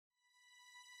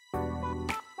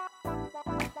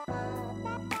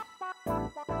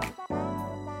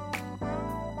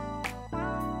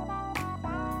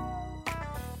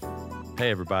Hey,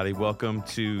 everybody. Welcome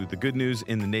to the Good News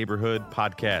in the Neighborhood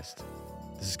podcast.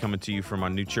 This is coming to you from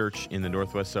our new church in the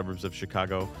northwest suburbs of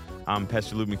Chicago. I'm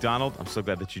Pastor Luke McDonald. I'm so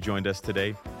glad that you joined us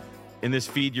today. In this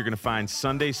feed, you're going to find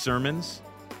Sunday sermons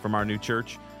from our new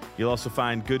church. You'll also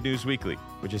find Good News Weekly,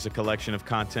 which is a collection of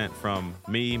content from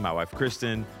me, my wife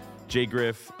Kristen, Jay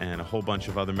Griff, and a whole bunch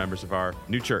of other members of our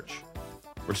new church.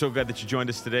 We're so glad that you joined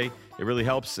us today. It really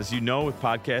helps, as you know, with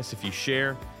podcasts, if you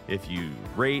share, if you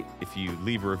rate, if you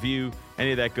leave a review,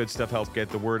 any of that good stuff helps get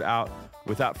the word out.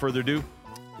 Without further ado,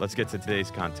 let's get to today's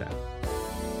content.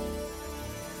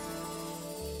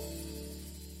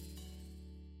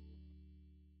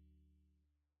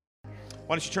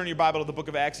 Why don't you turn your Bible to the book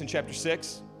of Acts in chapter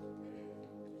 6?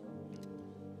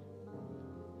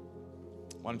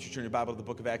 Why don't you turn your Bible to the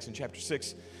book of Acts in chapter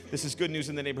 6? This is Good News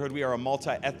in the Neighborhood. We are a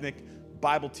multi-ethnic,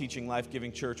 Bible-teaching,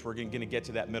 life-giving church. We're going to get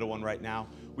to that middle one right now.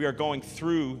 We are going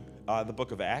through the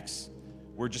book of Acts.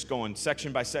 We're just going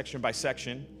section by section by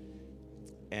section.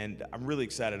 And I'm really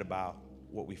excited about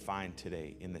what we find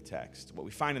today in the text. What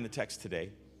we find in the text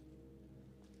today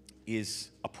is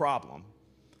a problem,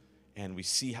 and we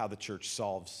see how the church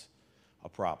solves a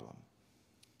problem.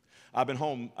 I've been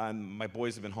home, my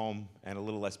boys have been home and a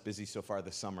little less busy so far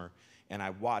this summer, and I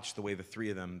watched the way the three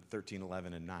of them, 13,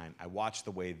 11, and 9, I watched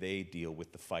the way they deal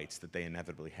with the fights that they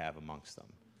inevitably have amongst them.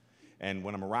 And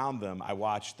when I'm around them, I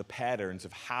watch the patterns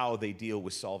of how they deal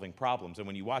with solving problems. And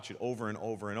when you watch it over and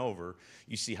over and over,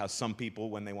 you see how some people,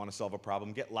 when they want to solve a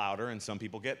problem, get louder, and some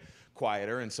people get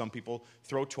quieter, and some people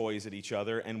throw toys at each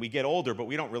other. And we get older, but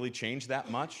we don't really change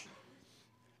that much.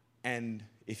 And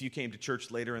if you came to church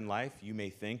later in life, you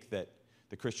may think that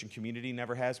the Christian community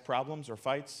never has problems or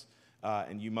fights,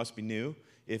 and you must be new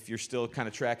if you're still kind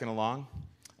of tracking along.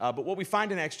 But what we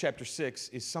find in Acts chapter 6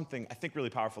 is something I think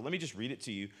really powerful. Let me just read it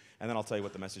to you, and then I'll tell you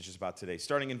what the message is about today.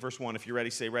 Starting in verse 1, if you're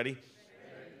ready, say ready.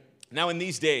 Now in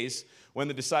these days, when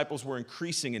the disciples were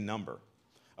increasing in number,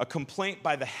 a complaint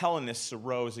by the Hellenists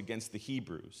arose against the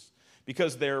Hebrews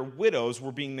because their widows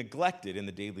were being neglected in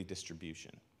the daily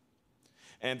distribution.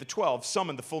 And the 12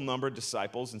 summoned the full number of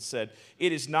disciples and said,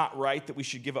 "It is not right that we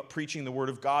should give up preaching the word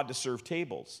of God to serve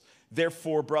tables.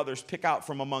 Therefore, brothers, pick out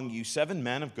from among you 7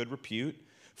 men of good repute,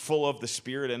 full of the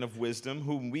Spirit and of wisdom,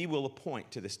 whom we will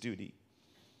appoint to this duty.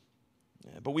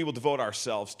 But we will devote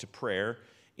ourselves to prayer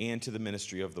and to the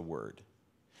ministry of the word."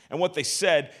 And what they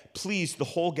said pleased the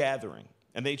whole gathering.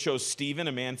 And they chose Stephen,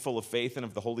 a man full of faith and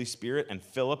of the Holy Spirit, and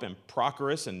Philip, and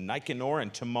Prochorus, and Nicanor,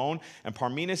 and Timon, and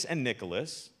Parmenas, and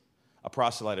Nicholas, a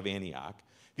proselyte of Antioch.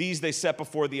 These they set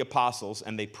before the apostles,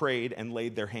 and they prayed and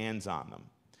laid their hands on them.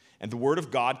 And the word of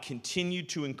God continued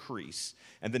to increase,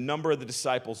 and the number of the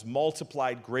disciples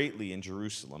multiplied greatly in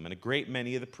Jerusalem, and a great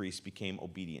many of the priests became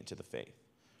obedient to the faith.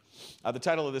 The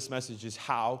title of this message is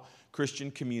How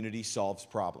Christian Community Solves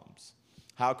Problems.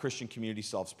 How Christian community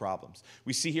solves problems.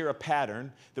 We see here a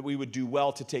pattern that we would do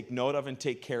well to take note of and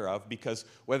take care of, because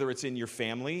whether it's in your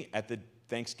family, at the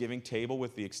Thanksgiving table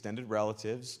with the extended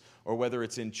relatives, or whether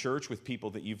it's in church with people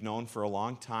that you've known for a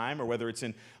long time, or whether it's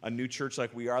in a new church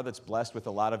like we are that's blessed with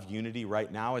a lot of unity right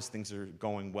now as things are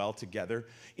going well together,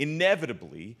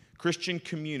 inevitably, Christian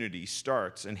community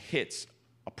starts and hits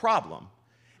a problem,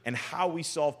 and how we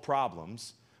solve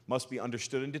problems must be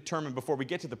understood and determined before we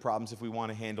get to the problems if we want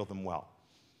to handle them well.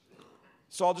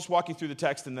 So I'll just walk you through the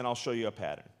text, and then I'll show you a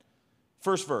pattern.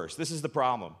 First verse, this is the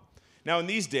problem. Now, in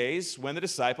these days, when the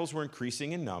disciples were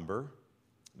increasing in number,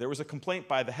 there was a complaint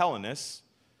by the Hellenists,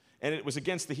 and it was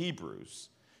against the Hebrews,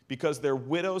 because their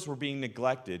widows were being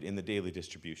neglected in the daily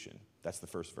distribution. That's the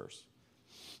first verse.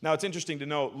 Now, it's interesting to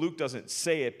note, Luke doesn't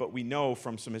say it, but we know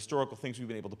from some historical things we've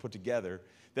been able to put together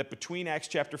that between Acts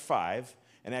chapter 5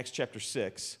 and Acts chapter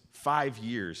 6, 5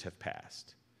 years have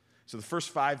passed. So the first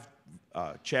 5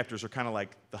 chapters are kind of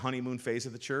like the honeymoon phase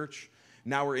of the church.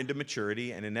 Now we're into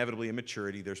maturity, and inevitably in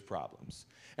maturity there's problems.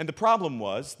 And the problem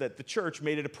was that the church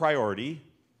made it a priority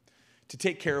to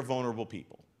take care of vulnerable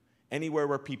people. Anywhere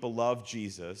where people love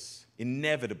Jesus,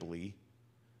 inevitably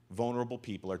vulnerable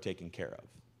people are taken care of.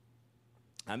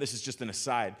 And this is just an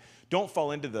aside. Don't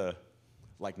fall into the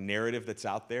narrative that's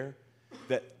out there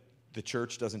that the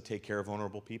church doesn't take care of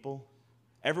vulnerable people.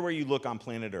 Everywhere you look on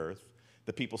planet Earth,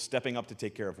 the people stepping up to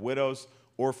take care of widows,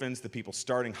 orphans, the people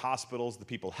starting hospitals, the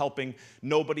people helping.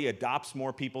 Nobody adopts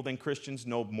more people than Christians.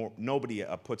 Nobody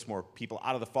puts more people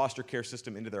out of the foster care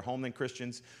system into their home than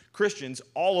Christians. Christians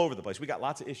all over the place. We got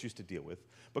lots of issues to deal with.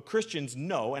 But Christians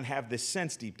know and have this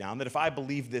sense deep down that if I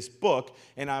believe this book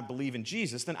and I believe in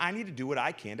Jesus, then I need to do what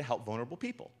I can to help vulnerable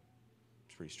people.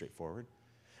 It's pretty straightforward.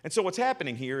 And so what's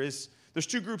happening here is there's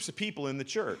 2 groups of people in the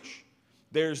church.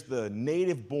 There's the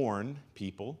native-born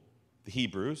people, the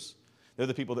Hebrews. They're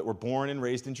the people that were born and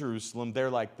raised in Jerusalem. They're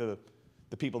like the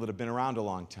people that have been around a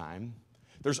long time.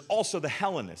 There's also the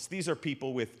Hellenists. These are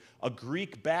people with a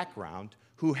Greek background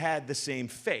who had the same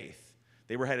faith.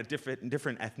 They had a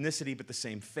different ethnicity, but the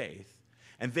same faith.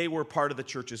 And they were part of the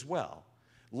church as well.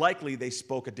 Likely they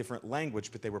spoke a different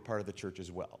language, but they were part of the church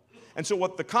as well. And so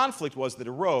what the conflict was that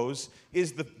arose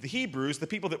is the Hebrews, the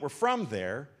people that were from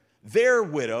there, their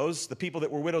widows, the people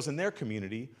that were widows in their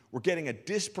community, were getting a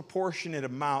disproportionate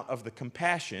amount of the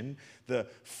compassion, the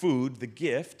food, the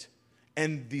gift,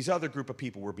 and these other group of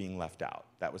people were being left out.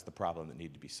 That was the problem that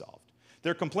needed to be solved.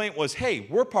 Their complaint was, hey,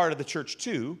 we're part of the church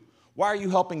too. Why are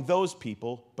you helping those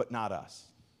people but not us?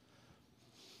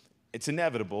 It's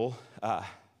inevitable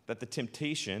that the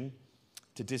temptation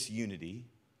to disunity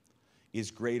is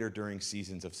greater during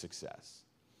seasons of success.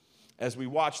 As we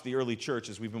watch the early church,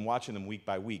 as we've been watching them week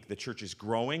by week, the church is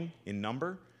growing in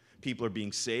number. People are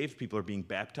being saved. People are being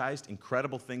baptized.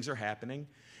 Incredible things are happening.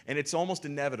 And it's almost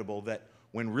inevitable that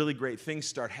when really great things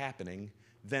start happening,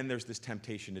 then there's this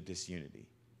temptation to disunity.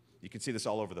 You can see this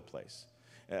all over the place.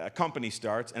 A company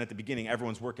starts, and at the beginning,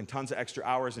 everyone's working tons of extra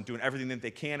hours and doing everything that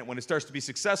they can. And when it starts to be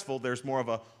successful, there's more of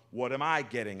a, what am I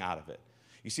getting out of it?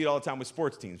 You see it all the time with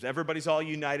sports teams. Everybody's all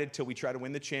united till we try to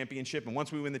win the championship. And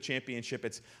once we win the championship,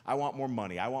 it's, I want more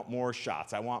money. I want more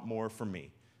shots. I want more for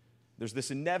me. There's this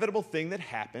inevitable thing that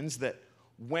happens that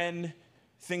when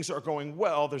things are going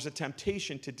well, there's a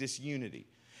temptation to disunity.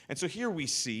 And so here we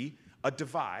see a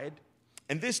divide.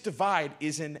 And this divide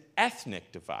is an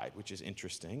ethnic divide, which is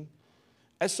interesting.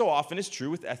 As so often is true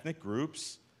with ethnic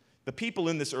groups, the people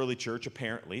in this early church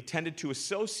apparently tended to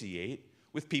associate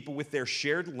with people with their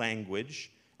shared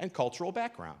language and cultural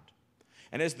background.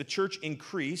 And as the church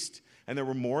increased and there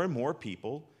were more and more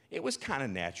people, it was kind of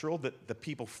natural that the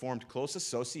people formed close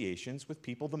associations with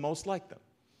people the most like them.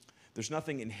 There's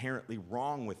nothing inherently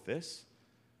wrong with this,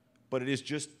 but it is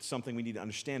just something we need to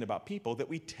understand about people, that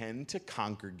we tend to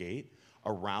congregate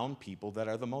around people that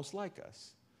are the most like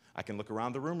us. I can look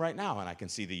around the room right now and I can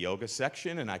see the yoga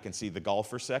section and I can see the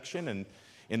golfer section, and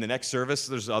in the next service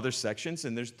there's other sections,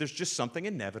 and there's just something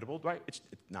inevitable, right? It's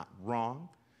not wrong,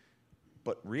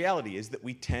 but reality is that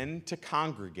we tend to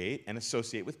congregate and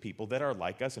associate with people that are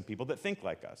like us and people that think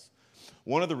like us.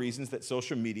 One of the reasons that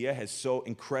social media has so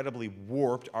incredibly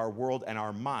warped our world and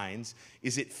our minds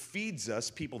is it feeds us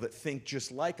people that think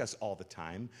just like us all the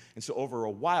time, and so over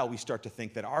a while we start to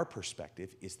think that our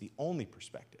perspective is the only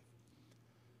perspective.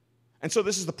 And so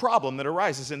this is the problem that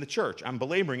arises in the church. I'm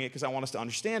belaboring it because I want us to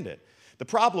understand it. The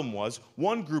problem was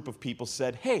one group of people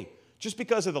said, hey, just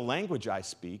because of the language I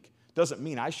speak doesn't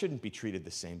mean I shouldn't be treated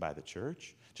the same by the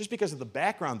church. Just because of the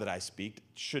background that I speak,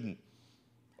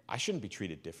 I shouldn't be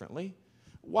treated differently.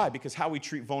 Why? Because how we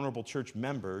treat vulnerable church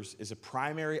members is a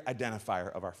primary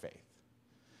identifier of our faith.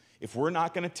 If we're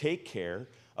not going to take care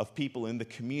of people in the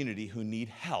community who need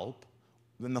help,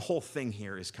 then the whole thing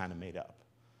here is kind of made up.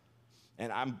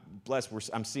 And I'm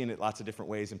blessed. I'm seeing it lots of different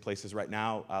ways in places right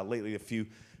now. Lately, a few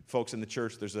folks in the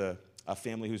church, there's a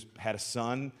family who's had a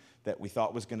son that we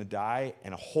thought was going to die,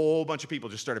 and a whole bunch of people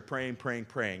just started praying,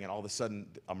 and all of a sudden,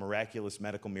 a miraculous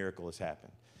medical miracle has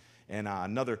happened. And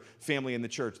another family in the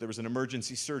church, there was an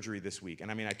emergency surgery this week. And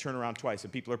I turn around twice,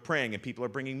 and people are praying, and people are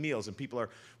bringing meals, and people are,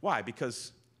 why?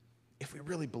 Because if we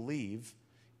really believe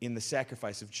in the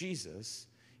sacrifice of Jesus,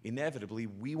 inevitably,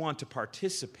 we want to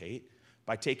participate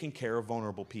by taking care of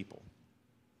vulnerable people.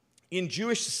 In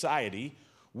Jewish society,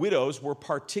 widows were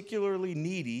particularly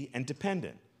needy and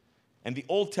dependent, and the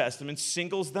Old Testament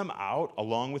singles them out,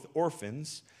 along with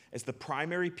orphans, as the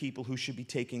primary people who should be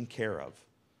taken care of.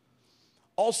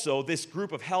 Also, this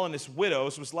group of Hellenist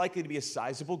widows was likely to be a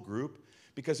sizable group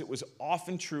because it was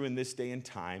often true in this day and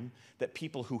time that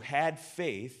people who had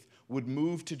faith would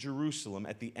move to Jerusalem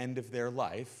at the end of their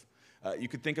life. You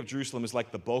could think of Jerusalem as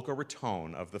like the Boca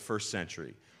Raton of the first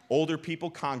century. Older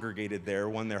people congregated there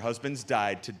when their husbands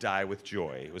died to die with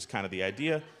joy. It was kind of the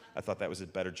idea. I thought that was a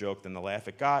better joke than the laugh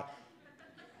it got.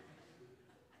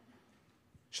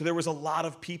 So there was a lot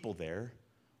of people there,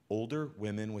 older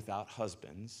women without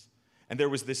husbands. And there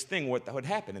was this thing, what would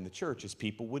happen in the church is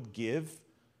people would give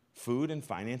food and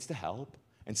finance to help,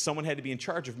 and someone had to be in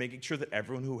charge of making sure that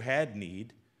everyone who had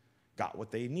need got what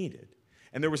they needed.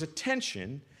 And there was a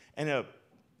tension and a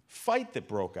fight that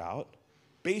broke out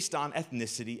based on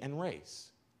ethnicity and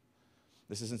race.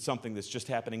 This isn't something that's just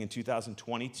happening in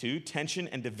 2022. Tension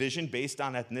and division based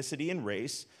on ethnicity and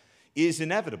race is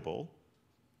inevitable,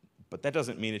 but that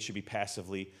doesn't mean it should be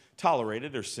passively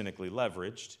tolerated or cynically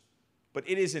leveraged. But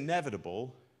it is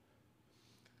inevitable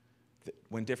that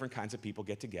when different kinds of people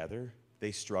get together,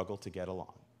 they struggle to get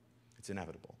along. It's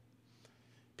inevitable.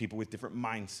 people with different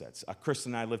mindsets. Chris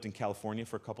and I lived in California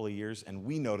for a couple of years, and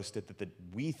we noticed it that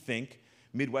we think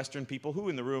Midwestern people, who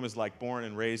in the room is like born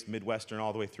and raised Midwestern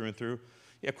all the way through and through?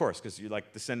 Yeah, of course, because you're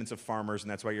like descendants of farmers,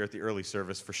 and that's why you're at the early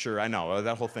service for sure. I know,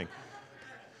 that whole thing.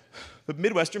 But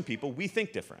Midwestern people, we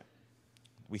think different.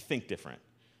 We think different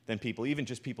than people, even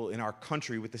just people in our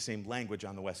country with the same language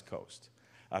on the West Coast.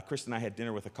 Chris and I had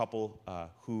dinner with a couple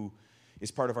who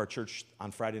is part of our church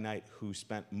on Friday night who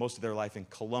spent most of their life in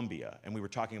Colombia, and we were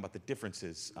talking about the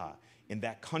differences in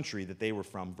that country that they were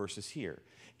from versus here.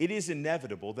 It is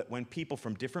inevitable that when people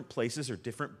from different places or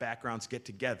different backgrounds get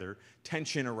together,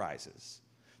 tension arises.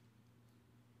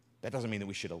 That doesn't mean that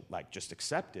we should just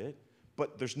accept it,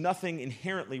 but there's nothing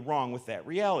inherently wrong with that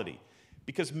reality,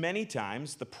 because many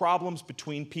times the problems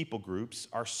between people groups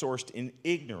are sourced in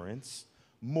ignorance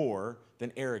more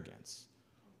than arrogance.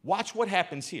 Watch what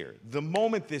happens here. The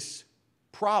moment this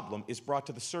problem is brought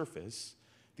to the surface,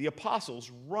 the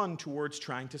apostles run towards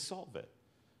trying to solve it.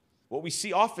 What we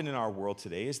see often in our world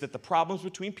today is that the problems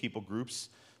between people groups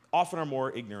often are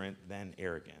more ignorant than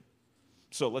arrogant.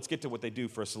 So let's get to what they do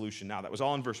for a solution now. That was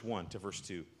all in verse 1 to verse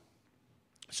 2.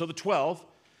 So the 12,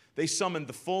 they summoned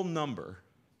the full number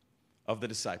of the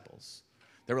disciples.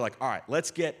 They were like, all right,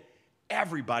 let's get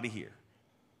everybody here.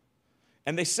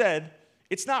 And they said,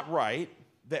 it's not right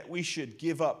that we should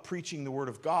give up preaching the word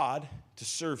of God to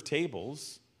serve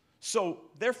tables. So,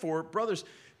 therefore, brothers,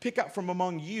 pick out from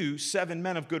among you 7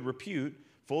 men of good repute,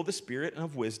 full of the Spirit and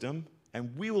of wisdom,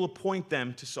 and we will appoint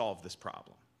them to solve this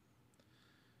problem.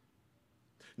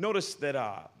 Notice that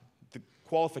the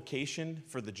qualification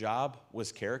for the job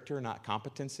was character, not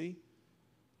competency.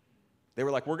 They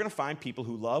were like, we're going to find people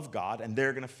who love God, and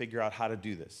they're going to figure out how to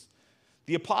do this.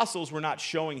 The apostles were not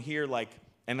showing here like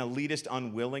an elitist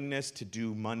unwillingness to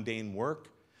do mundane work.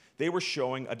 They were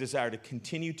showing a desire to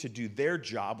continue to do their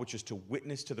job, which is to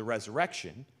witness to the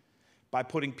resurrection, by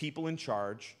putting people in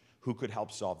charge who could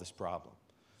help solve this problem.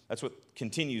 That's what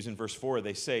continues in verse 4.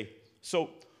 They say, so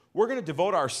we're going to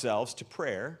devote ourselves to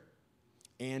prayer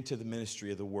and to the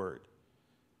ministry of the word.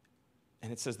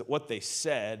 And it says that what they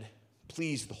said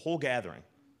pleased the whole gathering.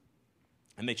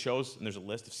 And they chose, and there's a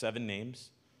list of 7 names.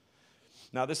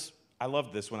 Now I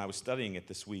loved this when I was studying it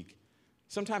this week.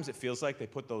 Sometimes it feels like they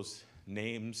put those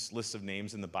names, lists of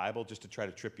names in the Bible just to try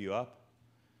to trip you up.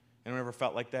 Anyone ever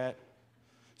felt like that?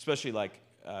 Especially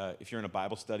if you're in a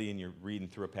Bible study and you're reading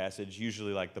through a passage,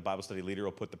 usually the Bible study leader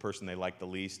will put the person they like the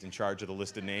least in charge of the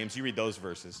list of names. You read those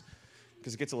verses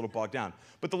because it gets a little bogged down.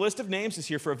 But the list of names is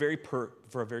here for a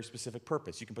very specific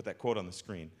purpose. You can put that quote on the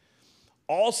screen.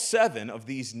 All 7 of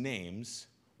these names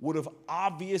would have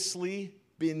obviously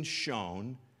been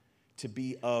shown to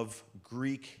be of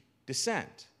Greek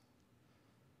descent.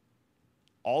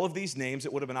 All of these names,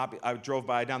 it would have been I drove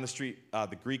by down the street,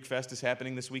 the Greek Fest is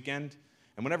happening this weekend,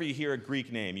 and whenever you hear a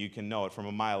Greek name, you can know it from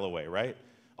a mile away, right?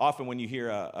 Often when you hear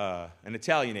an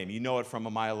Italian name, you know it from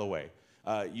a mile away.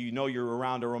 You know you're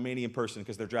around a Romanian person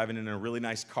because they're driving in a really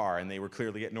nice car and they were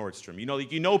clearly at Nordstrom.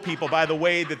 You know people by the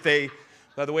way that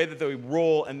they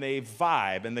roll and they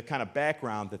vibe and the kind of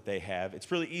background that they have. It's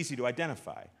really easy to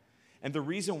identify. And the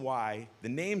reason why the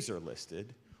names are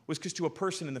listed was because to a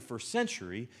person in the first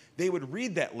century, they would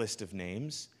read that list of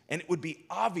names, and it would be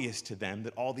obvious to them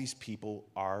that all these people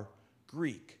are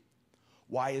Greek.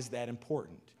 Why is that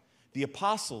important? The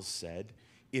apostles said,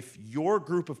 if your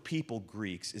group of people,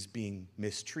 Greeks, is being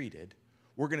mistreated,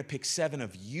 we're going to pick 7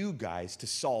 of you guys to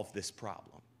solve this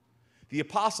problem. The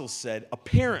apostles said,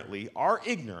 apparently, our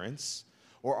ignorance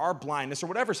or our blindness or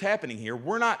whatever's happening here,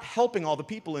 we're not helping all the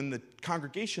people in the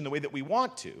congregation the way that we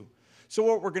want to. So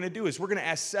what we're going to do is we're going to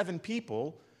ask 7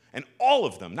 people, and all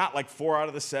of them, not like 4 out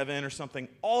of the 7 or something,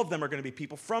 all of them are going to be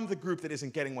people from the group that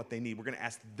isn't getting what they need. We're going to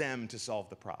ask them to solve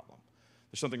the problem.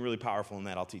 There's something really powerful in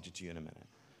that. I'll teach it to you in a minute.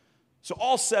 So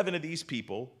all 7 of these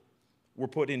people were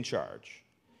put in charge.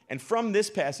 And from this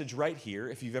passage right here,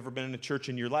 if you've ever been in a church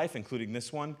in your life, including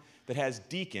this one, that has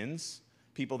deacons,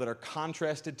 people that are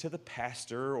contrasted to the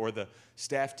pastor or the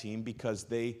staff team because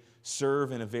they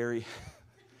serve in a very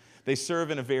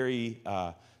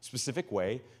specific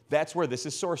way, that's where this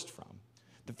is sourced from.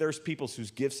 That there's people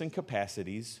whose gifts and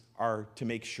capacities are to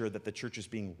make sure that the church is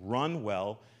being run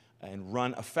well and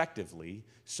run effectively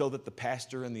so that the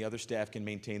pastor and the other staff can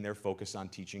maintain their focus on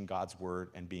teaching God's word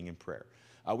and being in prayer.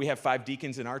 We have 5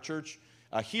 deacons in our church.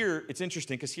 Here, it's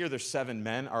interesting because here there's 7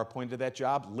 men are appointed to that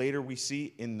job. Later we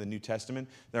see in the New Testament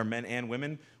there are men and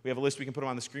women. We have a list, we can put them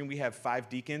on the screen. We have 5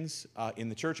 deacons in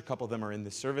the church. A couple of them are in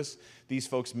this service. These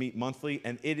folks meet monthly,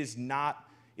 and it is not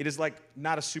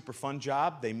a super fun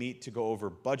job. They meet to go over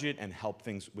budget and help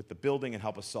things with the building and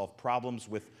help us solve problems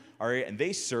with our area. And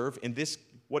they serve in this,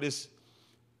 what is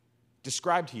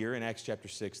described here in Acts chapter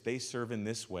 6, they serve in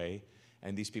this way,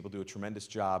 and these people do a tremendous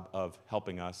job of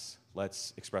helping us.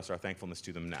 Let's express our thankfulness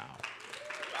to them now.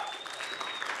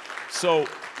 So,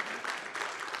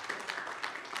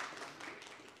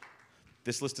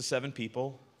 this list of 7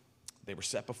 people, they were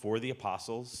set before the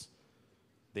apostles.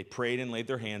 They prayed and laid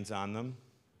their hands on them.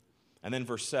 And then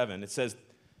verse 7, it says,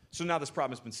 so now this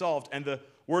problem has been solved, and the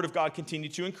word of God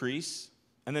continued to increase,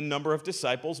 and the number of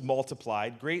disciples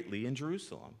multiplied greatly in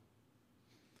Jerusalem.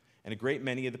 And a great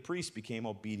many of the priests became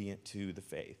obedient to the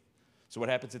faith. So what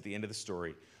happens at the end of the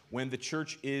story? When the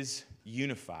church is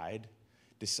unified,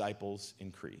 disciples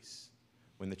increase.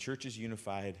 When the church is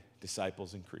unified,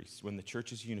 disciples increase. When the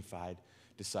church is unified,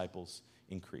 disciples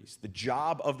increase. The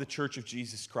job of the church of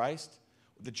Jesus Christ,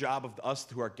 the job of us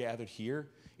who are gathered here,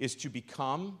 is to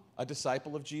become a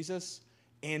disciple of Jesus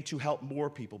and to help more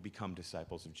people become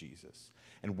disciples of Jesus.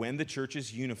 And when the church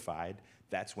is unified,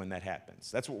 that's when that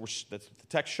happens. That's what the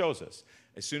text shows us.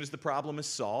 As soon as the problem is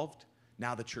solved,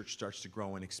 now the church starts to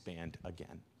grow and expand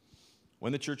again.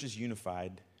 When the church is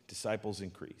unified, disciples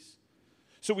increase.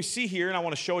 So we see here, and I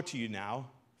want to show it to you now,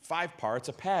 5 parts,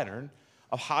 a pattern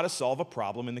of how to solve a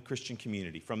problem in the Christian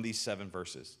community from these 7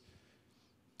 verses.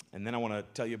 And then I want to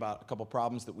tell you about a couple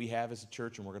problems that we have as a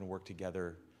church, and we're going to work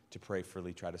together to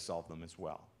prayerfully try to solve them as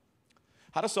well.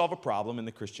 How to solve a problem in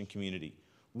the Christian community.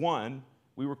 1,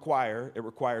 it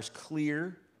requires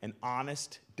clear and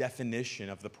honest definition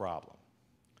of the problem.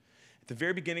 At the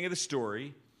very beginning of the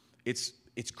story, it's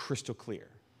crystal clear.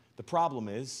 The problem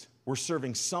is we're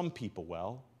serving some people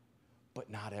well, but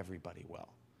not everybody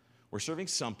well. We're serving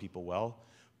some people well,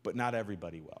 but not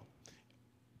everybody well.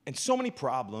 And so many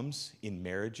problems in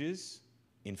marriages,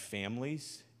 in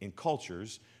families, in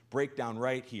cultures break down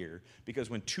right here because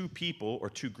when 2 people or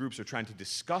 2 groups are trying to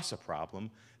discuss a problem,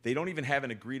 they don't even have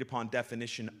an agreed upon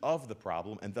definition of the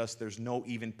problem, and thus there's no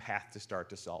even path to start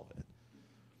to solve it.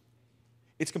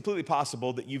 It's completely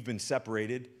possible that you've been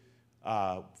separated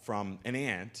from an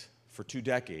aunt for 2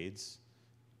 decades,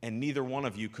 and neither one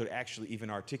of you could actually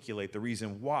even articulate the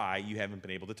reason why you haven't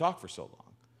been able to talk for so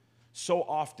long. So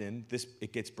often,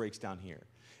 it breaks down here.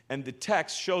 And the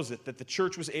text shows it that the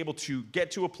church was able to get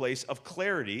to a place of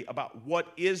clarity about what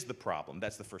is the problem.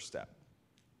 That's the first step.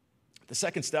 The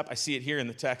second step, I see it here in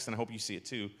the text, and I hope you see it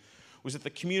too, was that the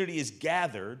community is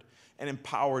gathered and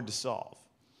empowered to solve.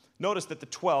 Notice that the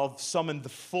 12 summoned the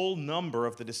full number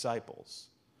of the disciples.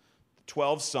 The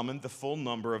 12 summoned the full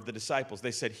number of the disciples.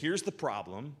 They said, here's the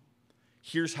problem.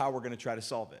 Here's how we're going to try to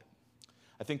solve it.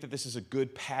 I think that this is a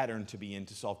good pattern to be in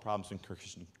to solve problems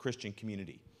in Christian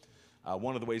community.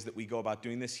 One of the ways that we go about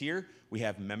doing this here, we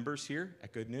have members here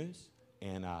at Good News,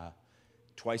 and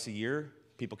twice a year,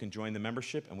 people can join the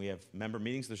membership, and we have member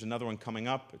meetings. There's another one coming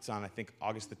up. It's on, I think,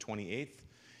 August the 28th,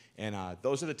 and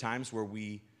those are the times where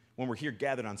when we're here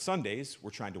gathered on Sundays,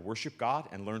 we're trying to worship God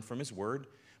and learn from His Word,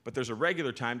 but there's a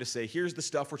regular time to say, here's the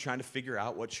stuff we're trying to figure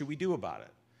out. What should we do about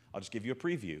it? I'll just give you a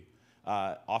preview.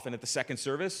 Often at the second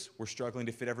service, we're struggling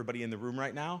to fit everybody in the room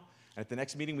right now. And at the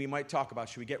next meeting, we might talk about,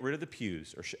 should we get rid of the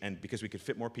pews? And because we could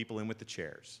fit more people in with the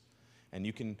chairs. And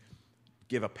you can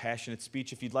give a passionate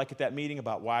speech if you'd like at that meeting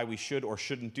about why we should or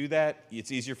shouldn't do that.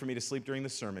 It's easier for me to sleep during the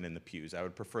sermon in the pews. I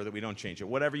would prefer that we don't change it.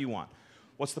 Whatever you want.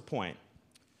 What's the point?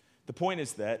 The point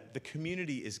is that the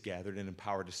community is gathered and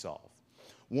empowered to solve.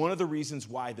 One of the reasons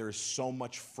why there is so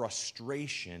much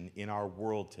frustration in our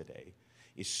world today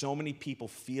is so many people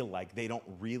feel like they don't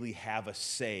really have a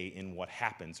say in what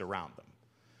happens around them.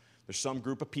 There's some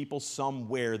group of people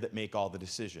somewhere that make all the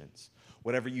decisions.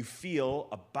 Whatever you feel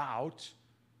about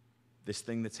this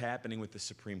thing that's happening with the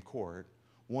Supreme Court,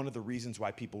 one of the reasons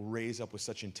why people raise up with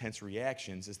such intense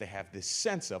reactions is they have this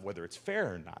sense of, whether it's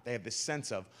fair or not, they have this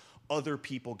sense of other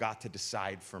people got to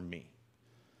decide for me.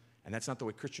 And that's not the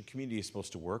way Christian community is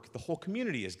supposed to work. The whole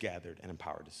community is gathered and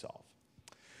empowered to solve.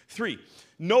 3,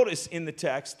 notice in the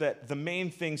text that the main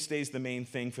thing stays the main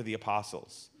thing for the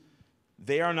apostles.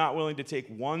 They are not willing to take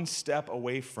one step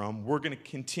away from, we're going to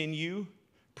continue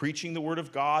preaching the word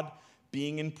of God,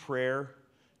 being in prayer,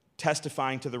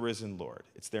 testifying to the risen Lord.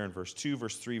 It's there in verse 2,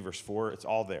 verse 3, verse 4. It's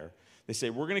all there. They say,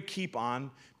 we're going to keep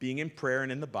on being in prayer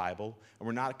and in the Bible, and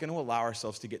we're not going to allow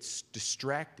ourselves to get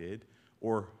distracted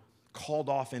or called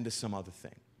off into some other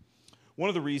thing. One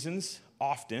of the reasons,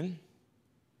 often,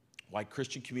 why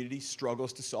Christian community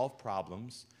struggles to solve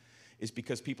problems is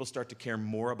because people start to care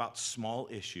more about small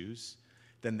issues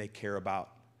than they care about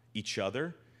each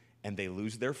other, and they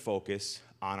lose their focus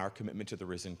on our commitment to the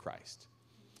risen Christ.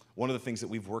 One of the things that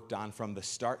we've worked on from the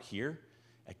start here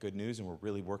at Good News, and we're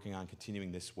really working on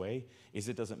continuing this way, is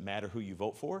it doesn't matter who you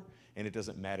vote for, and it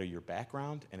doesn't matter your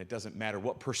background, and it doesn't matter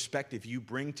what perspective you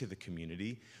bring to the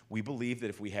community. We believe that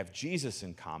if we have Jesus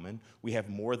in common, we have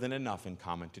more than enough in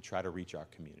common to try to reach our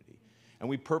community. And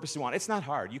we purposely want, it's not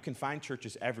hard. You can find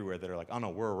churches everywhere that are like, oh no,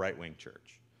 we're a right-wing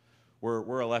church.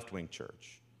 We're a left-wing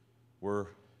church. We're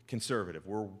conservative.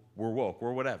 We're woke.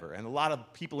 We're whatever. And a lot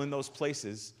of people in those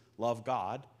places love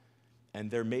God, and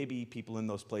there may be people in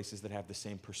those places that have the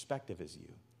same perspective as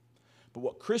you. But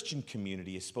what Christian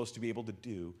community is supposed to be able to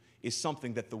do is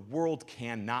something that the world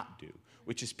cannot do,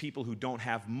 which is people who don't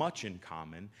have much in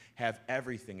common have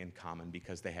everything in common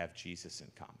because they have Jesus in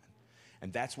common.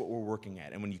 And that's what we're working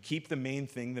at. And when you keep the main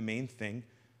thing,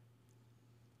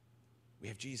 we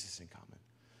have Jesus in common.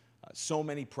 So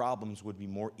many problems would be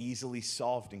more easily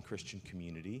solved in Christian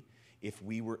community if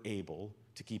we were able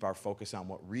to keep our focus on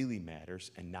what really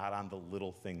matters and not on the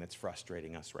little thing that's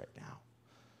frustrating us right now.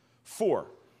 4,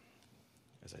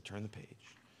 as I turn the page,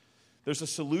 there's a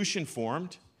solution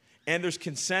formed, and there's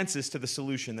consensus to the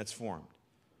solution that's formed.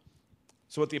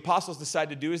 So what the apostles decide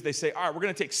to do is they say, all right, we're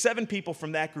going to take 7 people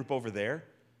from that group over there,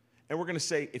 and we're going to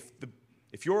say,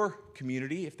 if your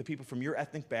community, if the people from your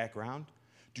ethnic background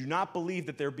do not believe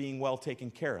that they're being well taken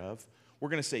care of, we're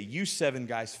going to say, you 7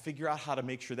 guys, figure out how to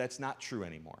make sure that's not true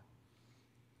anymore.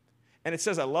 And it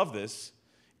says, I love this,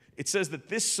 it says that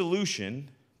this solution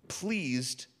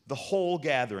pleased the whole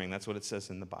gathering. That's what it says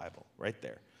in the Bible, right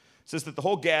there. It says that the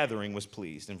whole gathering was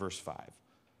pleased in verse 5.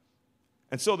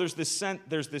 And so there's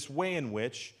this way in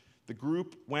which the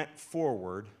group went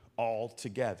forward all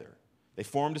together. They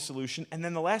formed a solution. And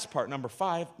then the last part, number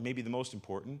 5, maybe the most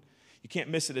important, you can't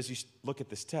miss it as you look at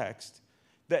this text,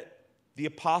 that the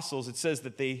apostles, it says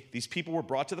that these people were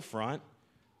brought to the front,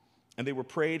 and they were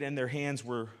prayed, and their hands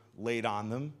were laid on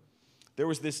them. There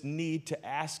was this need to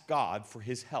ask God for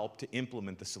his help to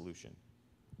implement the solution.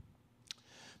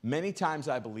 Many times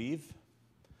I believe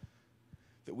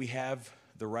that we have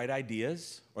the right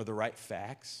ideas or the right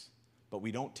facts, but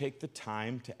we don't take the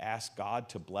time to ask God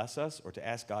to bless us or to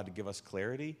ask God to give us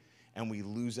clarity, and we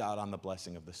lose out on the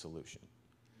blessing of the solution.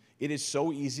 It is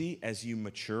so easy as you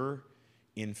mature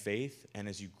in faith and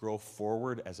as you grow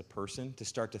forward as a person to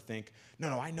start to think,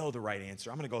 no, I know the right answer.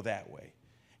 I'm going to go that way.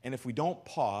 And if we don't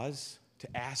pause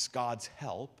to ask God's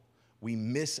help, we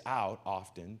miss out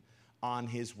often on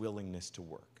his willingness to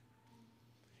work.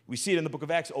 We see it in the book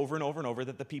of Acts over and over and over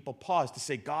that the people pause to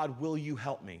say, God, will you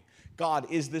help me? God,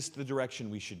 is this the direction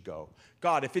we should go?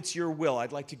 God, if it's your will,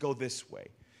 I'd like to go this way.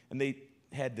 And they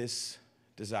had this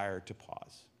desire to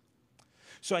pause.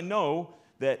 So I know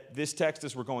that this text,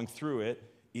 as we're going through it,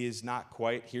 is not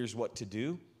quite, here's what to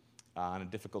do on a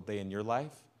difficult day in your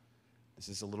life. This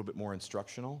is a little bit more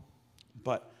instructional.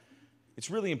 But it's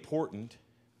really important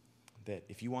that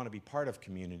if you want to be part of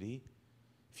community,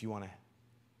 if you want to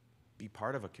be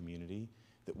part of a community,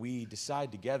 that we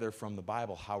decide together from the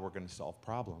Bible how we're going to solve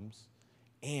problems,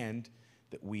 and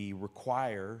that we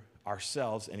require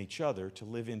ourselves and each other to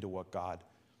live into what God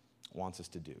wants us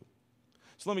to do.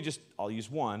 So I'll use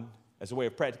one as a way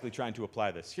of practically trying to apply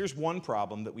this. Here's one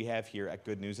problem that we have here at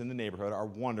Good News in the Neighborhood, our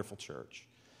wonderful church.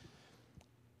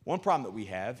 One problem that we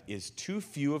have is too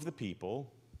few of the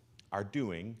people are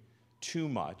doing too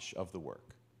much of the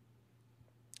work.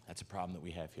 That's a problem that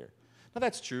we have here. Now,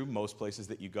 that's true most places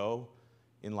that you go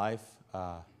in life,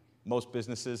 most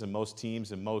businesses and most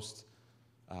teams and most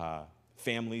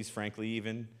families, frankly,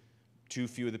 even, too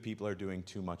few of the people are doing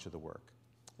too much of the work.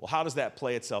 Well, how does that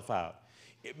play itself out?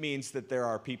 It means that there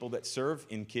are people that serve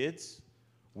in kids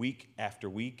week after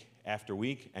week after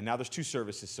week, and now there's 2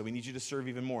 services, so we need you to serve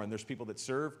even more. And there's people that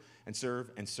serve and serve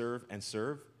and serve and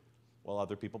serve, while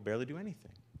other people barely do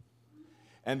anything.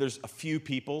 And there's a few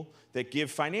people that give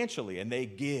financially, and they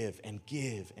give and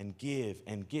give and give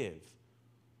and give,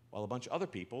 while a bunch of other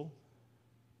people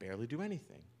barely do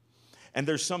anything. And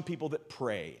there's some people that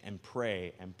pray and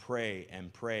pray and pray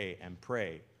and pray and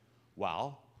pray,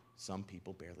 while some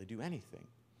people barely do anything.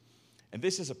 And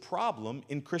this is a problem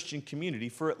in Christian community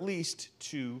for at least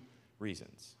 2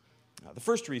 reasons. The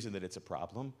first reason that it's a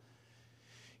problem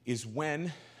is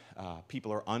when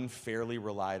people are unfairly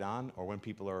relied on, or when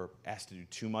people are asked to do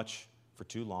too much for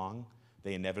too long,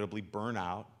 they inevitably burn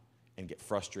out and get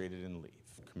frustrated and leave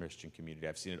Christian community.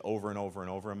 I've seen it over and over and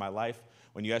over in my life.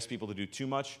 When you ask people to do too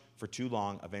much for too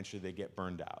long, eventually they get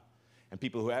burned out. And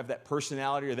people who have that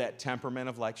personality or that temperament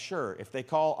of like, sure, if they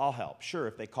call, I'll help. Sure,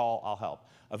 if they call, I'll help.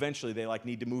 Eventually, they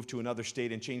need to move to another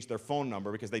state and change their phone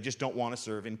number because they just don't want to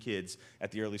serve in kids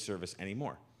at the early service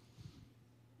anymore.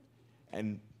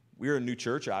 And we're a new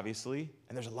church, obviously,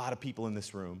 and there's a lot of people in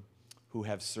this room who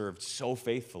have served so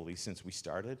faithfully since we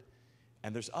started.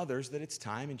 And there's others that it's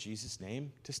time in Jesus'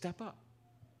 name to step up.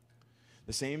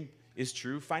 The same is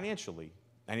true financially.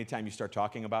 Anytime you start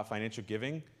talking about financial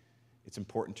giving, it's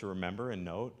important to remember and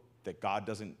note that God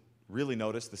doesn't really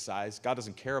notice the size. God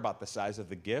doesn't care about the size of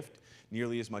the gift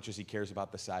nearly as much as he cares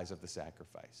about the size of the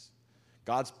sacrifice.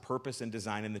 God's purpose and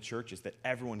design in the church is that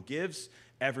everyone gives,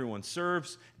 everyone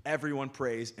serves, everyone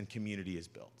prays, and community is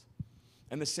built.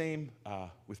 And the same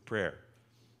with prayer.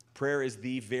 Prayer is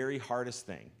the very hardest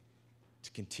thing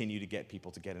to continue to get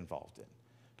people to get involved in.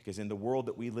 Because in the world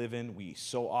that we live in, we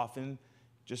so often,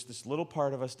 just this little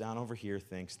part of us down over here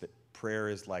thinks that prayer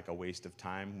is like a waste of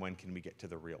time. When can we get to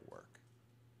the real work?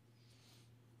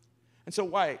 And so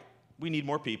why we need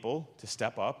more people to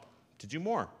step up to do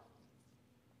more.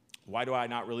 Why do I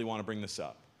not really want to bring this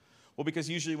up? Well, because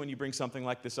usually when you bring something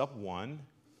like this up, one,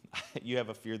 you have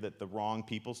a fear that the wrong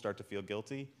people start to feel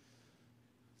guilty.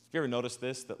 Have you ever noticed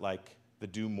this, that like the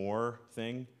do more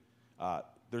thing?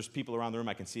 There's people around the room,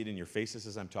 I can see it in your faces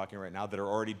as I'm talking right now, that are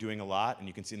already doing a lot, and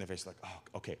you can see in their face like,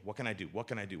 oh, okay, what can I do? What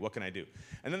can I do? What can I do?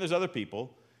 And then there's other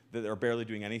people that are barely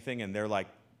doing anything, and they're like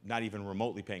not even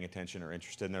remotely paying attention or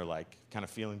interested, and they're like kind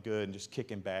of feeling good and just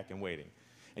kicking back and waiting.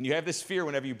 And you have this fear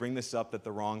whenever you bring this up that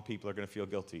the wrong people are going to feel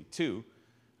guilty. Two,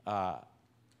 I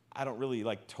don't really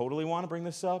like totally want to bring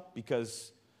this up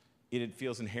because it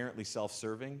feels inherently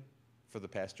self-serving for the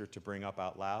pastor to bring up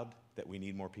out loud that we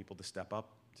need more people to step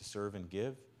up to serve and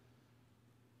give.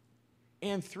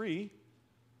 And three,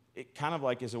 it kind of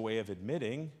like is a way of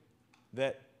admitting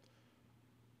that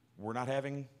we're not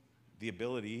having the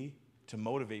ability to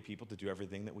motivate people to do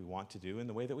everything that we want to do in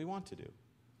the way that we want to do.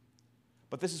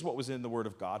 But this is what was in the Word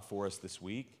of God for us this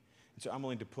week. And so I'm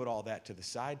willing to put all that to the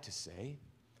side to say,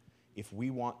 if we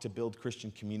want to build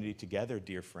Christian community together,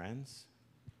 dear friends,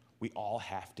 we all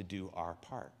have to do our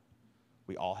part.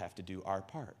 We all have to do our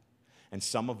part. And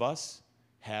some of us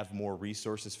have more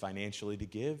resources financially to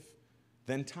give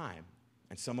than time.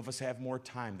 And some of us have more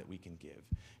time that we can give.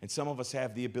 And some of us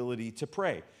have the ability to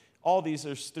pray. All these,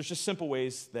 there's just simple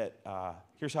ways that,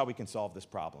 here's how we can solve this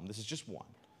problem. This is just one.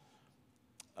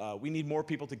 We need more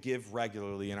people to give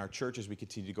regularly in our church as we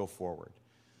continue to go forward.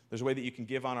 There's a way that you can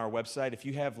give on our website. If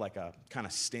you have like a kind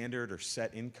of standard or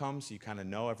set income, so you kind of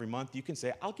know every month, you can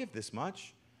say, I'll give this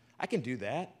much. I can do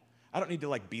that. I don't need to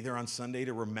like be there on Sunday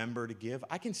to remember to give.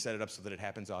 I can set it up so that it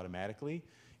happens automatically.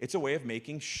 It's a way of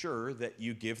making sure that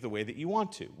you give the way that you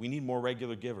want to. We need more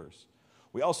regular givers.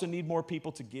 We also need more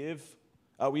people to give.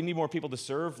 We need more people to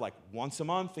serve like once a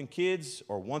month in kids,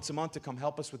 or once a month to come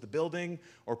help us with the building,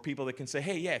 or people that can say,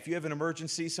 hey, yeah, if you have an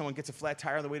emergency, someone gets a flat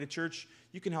tire on the way to church,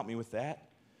 you can help me with that.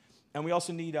 And we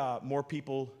also need more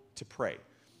people to pray.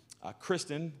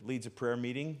 Kristen leads a prayer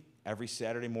meeting every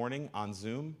Saturday morning on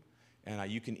Zoom,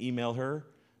 and you can email her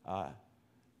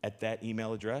at that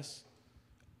email address,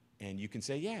 and you can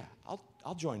say, yeah,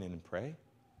 I'll join in and pray.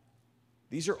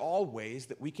 These are all ways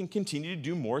that we can continue to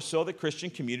do more so that Christian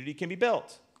community can be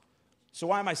built. So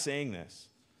why am I saying this?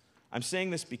 I'm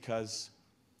saying this because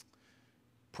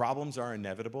problems are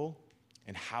inevitable,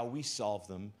 and how we solve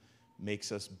them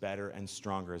makes us better and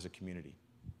stronger as a community.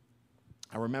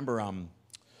 I remember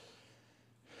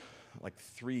like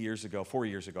 4 years ago,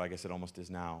 I guess it almost is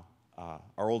now,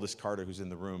 our oldest Carter, who's in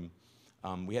the room,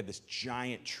 we had this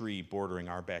giant tree bordering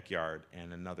our backyard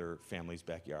and another family's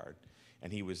backyard.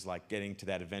 And he was like getting to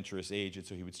that adventurous age, and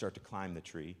so he would start to climb the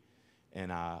tree.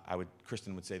 And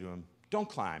Kristen would say to him, don't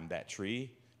climb that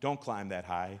tree. Don't climb that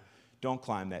high. Don't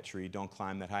climb that tree. Don't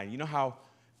climb that high. You know how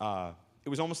it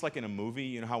was almost like in a movie,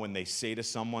 you know how when they say to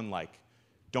someone like,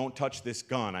 don't touch this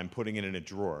gun, I'm putting it in a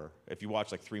drawer. If you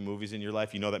watch like 3 movies in your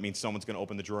life, you know that means someone's going to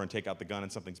open the drawer and take out the gun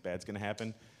and something bad's going to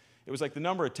happen. It was like the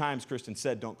number of times Kristen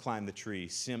said, don't climb the tree,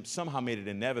 somehow made it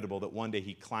inevitable that one day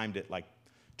he climbed it like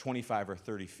 25 or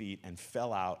 30 feet and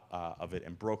fell out of it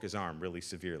and broke his arm really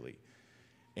severely.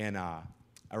 And I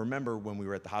remember when we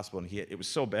were at the hospital, and it was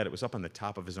so bad, it was up on the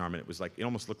top of his arm, and it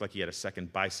almost looked like he had a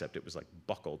second bicep. It was like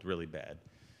buckled really bad.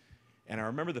 And I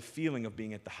remember the feeling of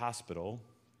being at the hospital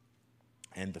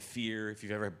and the fear, if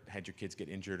you've ever had your kids get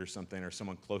injured or something, or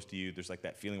someone close to you, there's like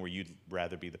that feeling where you'd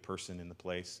rather be the person in the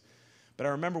place. But I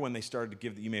remember when they started to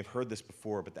give, you may have heard this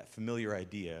before, but that familiar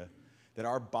idea that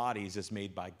our bodies as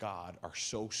made by God are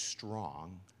so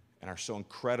strong and are so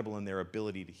incredible in their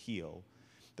ability to heal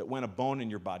that when a bone in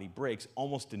your body breaks,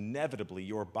 almost inevitably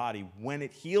your body, when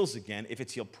it heals again, if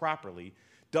it's healed properly,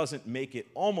 doesn't make it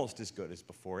almost as good as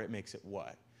before. It makes it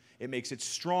what? It makes it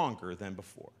stronger than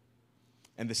before.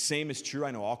 And the same is true.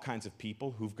 I know all kinds of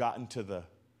people who've gotten to the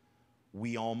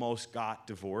we almost got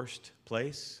divorced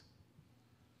place,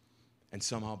 and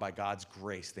somehow by God's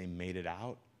grace they made it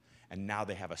out. And now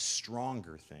they have a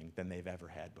stronger thing than they've ever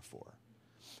had before.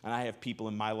 And I have people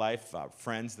in my life,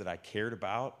 friends that I cared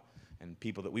about, and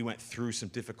people that we went through some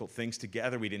difficult things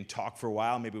together. We didn't talk for a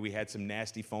while. Maybe we had some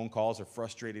nasty phone calls or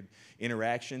frustrated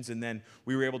interactions, and then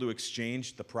we were able to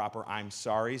exchange the proper I'm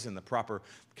sorries and the proper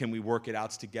can we work it out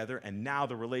together. And now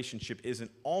the relationship isn't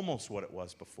almost what it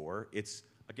was before. It's,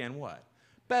 again, what?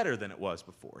 Better than it was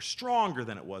before, stronger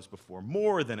than it was before,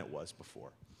 more than it was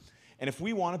before. And if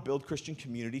we want to build Christian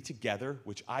community together,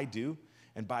 which I do,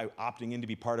 and by opting in to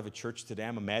be part of a church today,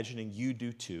 I'm imagining you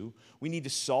do too, we need to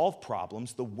solve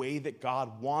problems the way that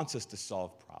God wants us to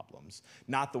solve problems,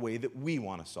 not the way that we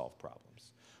want to solve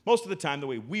problems. Most of the time, the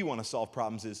way we want to solve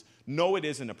problems is, no, it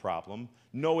isn't a problem.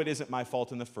 No, it isn't my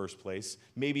fault in the first place.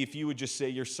 Maybe if you would just say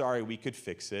you're sorry, we could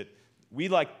fix it. We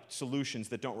like solutions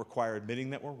that don't require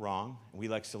admitting that we're wrong. We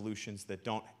like solutions that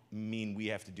don't mean we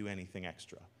have to do anything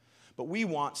extra. But we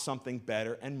want something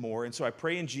better and more. And so I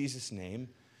pray in Jesus' name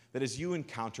that as you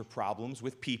encounter problems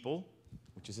with people,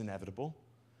 which is inevitable,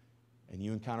 and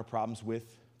you encounter problems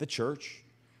with the church,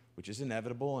 which is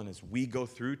inevitable, and as we go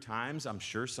through times, I'm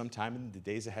sure sometime in the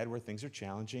days ahead where things are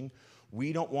challenging,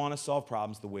 we don't want to solve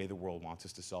problems the way the world wants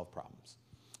us to solve problems.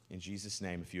 In Jesus'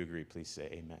 name, if you agree, please say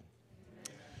amen.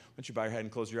 Why don't you bow your head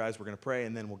and close your eyes? We're going to pray,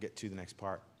 and then we'll get to the next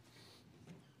part.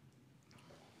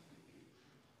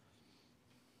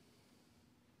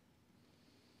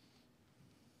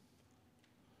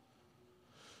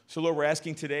 So, Lord, we're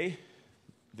asking today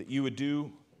that you would do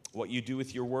what you do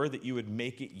with your word, that you would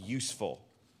make it useful,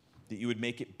 that you would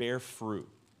make it bear fruit.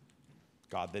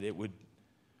 God, that it would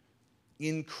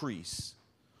increase.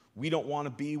 We don't want to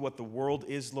be what the world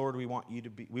is, Lord. We want you to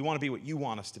be. We want to be what you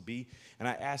want us to be. And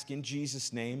I ask in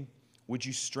Jesus' name, would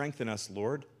you strengthen us,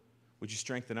 Lord? Would you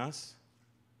strengthen us?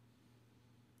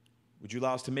 Would you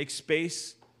allow us to make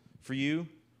space for you?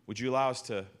 Would you allow us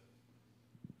to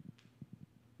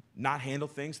not handle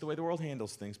things the way the world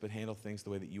handles things, but handle things the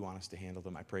way that you want us to handle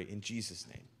them? I pray in Jesus'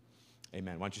 name.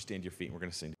 Amen. Why don't you stand to your feet and we're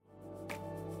going to sing.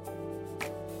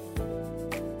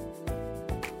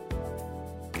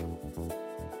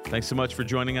 Thanks so much for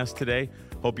joining us today.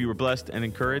 Hope you were blessed and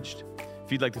encouraged.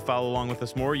 If you'd like to follow along with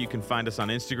us more, you can find us on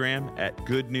Instagram at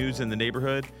Good News in the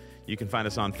Neighborhood. You can find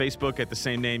us on Facebook at the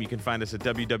same name. You can find us at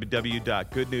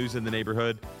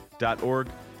www.goodnewsintheneighborhood.org.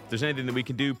 If there's anything that we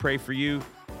can do, pray for you,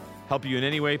 help you in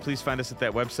any way, please find us at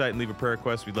that website and leave a prayer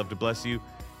request. We'd love to bless you.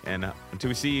 And until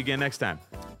we see you again next time,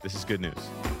 this is Good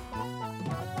News.